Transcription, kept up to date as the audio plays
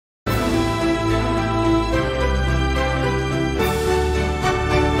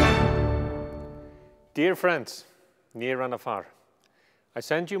Dear friends, near and afar, I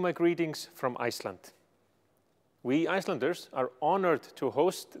send you my greetings from Iceland. We Icelanders are honored to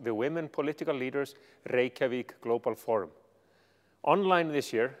host the Women Political Leaders Reykjavik Global Forum, online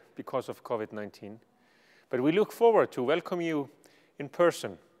this year because of COVID-19, but we look forward to welcome you in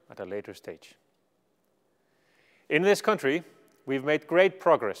person at a later stage. In this country, we've made great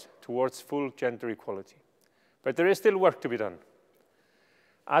progress towards full gender equality, but there is still work to be done.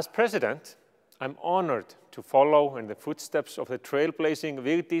 As President, I'm honored to follow in the footsteps of the trailblazing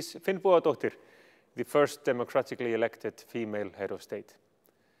Vigdís Finnbogadóttir, the first democratically elected female head of state.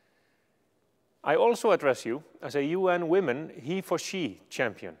 I also address you as a UN Women He-for-She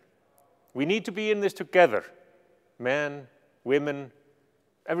champion. We need to be in this together, men, women,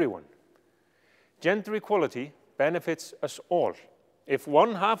 everyone. Gender equality benefits us all. If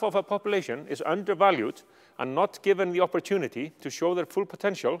one half of a population is undervalued and not given the opportunity to show their full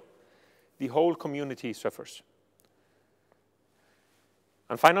potential, the whole community suffers.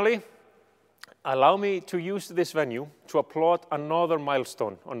 And finally, allow me to use this venue to applaud another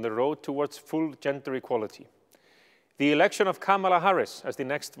milestone on the road towards full gender equality: the election of Kamala Harris as the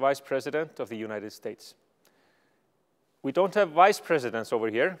next Vice President of the United States. We don't have vice presidents over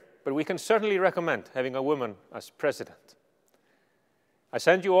here, but we can certainly recommend having a woman as president. I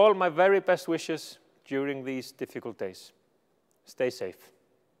send you all my very best wishes during these difficult days. Stay safe.